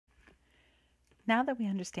Now that we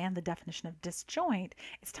understand the definition of disjoint,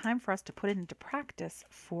 it's time for us to put it into practice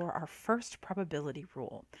for our first probability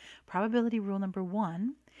rule. Probability rule number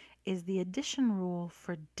 1 is the addition rule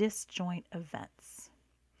for disjoint events.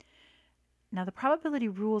 Now the probability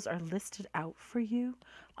rules are listed out for you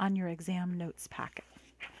on your exam notes packet.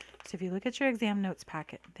 So if you look at your exam notes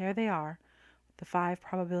packet, there they are, the 5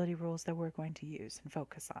 probability rules that we're going to use and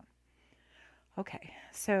focus on. Okay,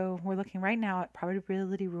 so we're looking right now at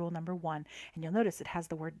probability rule number 1, and you'll notice it has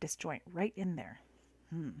the word disjoint right in there.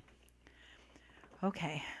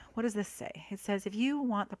 Okay, what does this say? It says if you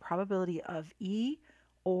want the probability of E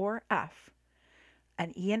or F,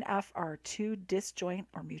 and E and F are 2 disjoint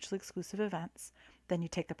or mutually exclusive events, then you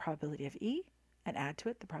take the probability of E and add to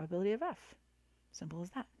it the probability of F. Simple as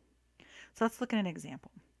that. So let's look at an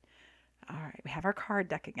example. All right, we have our card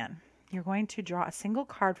deck again. You're going to draw a single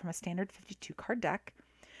card from a standard 52 card deck.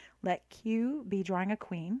 Let Q be drawing a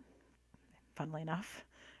queen, funnily enough,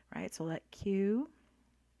 right? So let Q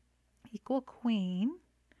equal queen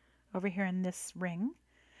over here in this ring,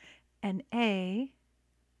 and A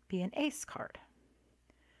be an ace card.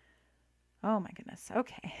 Oh my goodness.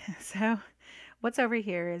 Okay, so what's over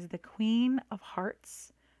here is the queen of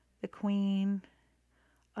hearts, the queen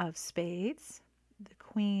of spades, the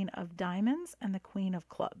queen of diamonds, and the queen of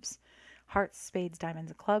clubs. Hearts, spades, diamonds,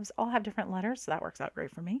 and clubs all have different letters, so that works out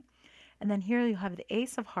great for me. And then here you have the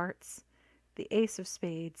ace of hearts, the ace of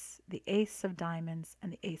spades, the ace of diamonds,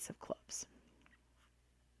 and the ace of clubs.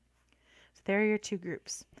 So there are your 2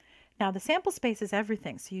 groups. Now the sample space is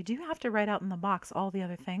everything, so you do have to write out in the box all the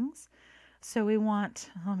other things. So we want,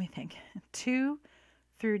 let me think, 2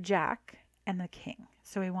 through Jack and the King.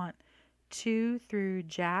 So we want 2 through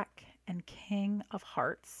Jack and King of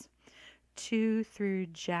hearts, 2 through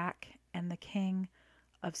Jack and the King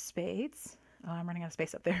of spades. Oh, I'm running out of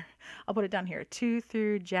space up there. I'll put it down here. 2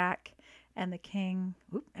 through Jack and the King,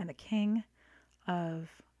 of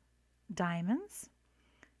diamonds,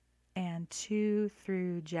 and 2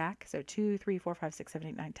 through Jack. So 2, 3, 4, 5, 6, 7,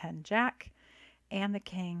 8, 9, 10 Jack, and the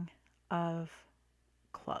King of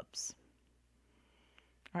clubs.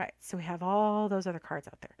 All right, so we have all those other cards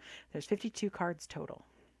out there. There's 52 cards total.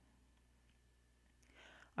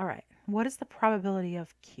 All right, what is the probability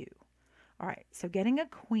of Q? All right, so getting a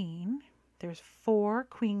queen, there's 4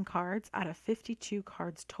 queen cards out of 52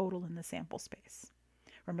 cards total in the sample space.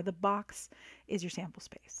 Remember, the box is your sample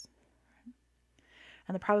space.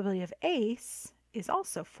 And the probability of ace is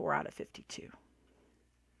also 4 out of 52.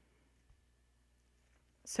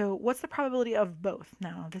 So what's the probability of both?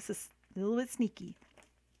 Now, this is a little bit sneaky.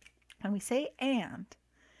 When we say and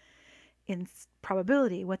in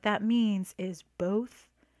probability, what that means is both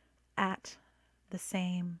at the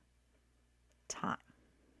same time.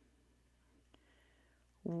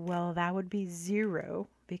 Well, that would be 0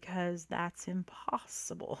 because that's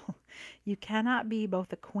impossible. You cannot be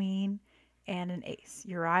both a queen and an ace.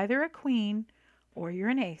 You're either a queen or you're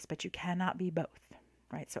an ace, but you cannot be both,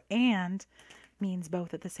 right? So and means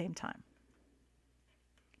both at the same time.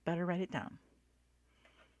 Better write it down.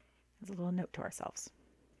 As a little note to ourselves.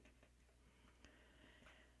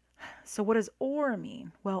 So what does or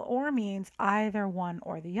mean? Well, or means either one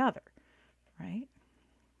or the other, right?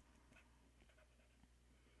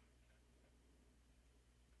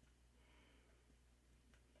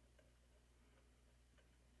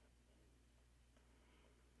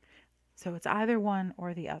 So it's either one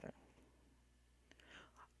or the other.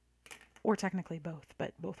 Or technically both,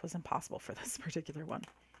 but both was impossible for this particular one.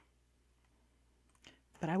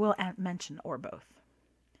 But I will mention or both,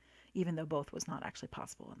 even though both was not actually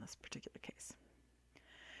possible in this particular case.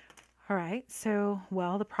 All right, so,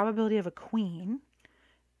 well, the probability of a queen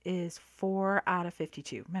is 4 out of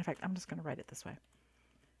 52. Matter of fact, I'm just going to write it this way.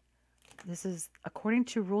 This is, according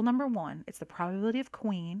to rule number 1, it's the probability of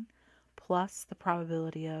queen plus the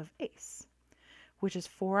probability of ace, which is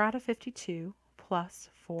 4 out of 52 plus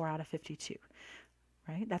 4 out of 52,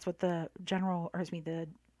 right? That's what the the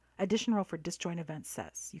addition rule for disjoint events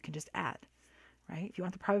says. You can just add, right? If you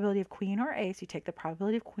want the probability of queen or ace, you take the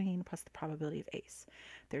probability of queen plus the probability of ace.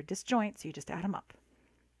 They're disjoint, so you just add them up.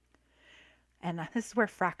 And this is where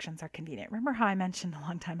fractions are convenient. Remember how I mentioned a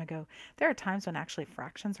long time ago, there are times when actually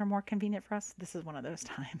fractions are more convenient for us? This is one of those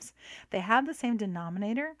times. They have the same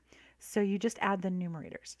denominator, so you just add the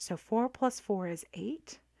numerators. So 4 plus 4 is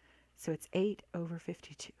 8, so it's 8 over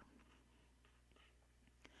 52.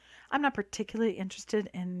 I'm not particularly interested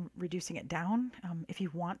in reducing it down. If you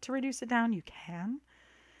want to reduce it down, you can.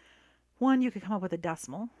 One, you could come up with a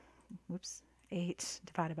decimal. Whoops, 8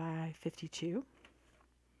 divided by 52.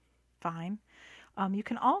 Fine. You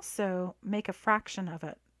can also make a fraction of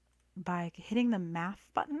it by hitting the math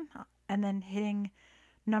button and then hitting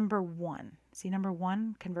number 1. See number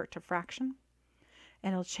 1, convert to fraction,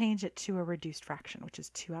 and it'll change it to a reduced fraction, which is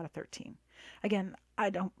 2 out of 13. Again, I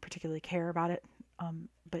don't particularly care about it,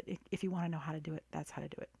 but if you want to know how to do it, that's how to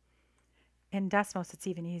do it. In Desmos, it's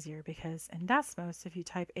even easier, because in Desmos, if you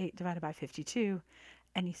type 8 divided by 52,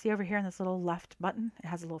 and you see over here in this little left button, it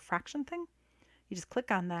has a little fraction thing. You just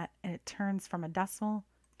click on that, and it turns from a decimal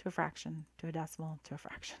to a fraction to a decimal to a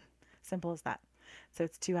fraction. Simple as that. So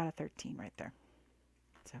it's 2 out of 13 right there.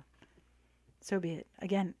 So be it.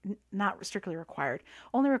 Again, not strictly required.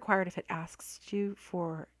 Only required if it asks you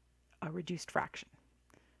for a reduced fraction.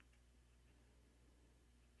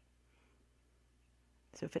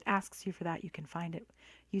 So if it asks you for that, you can find it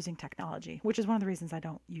using technology, which is one of the reasons I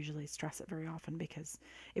don't usually stress it very often, because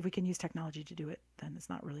if we can use technology to do it, then it's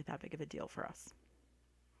not really that big of a deal for us.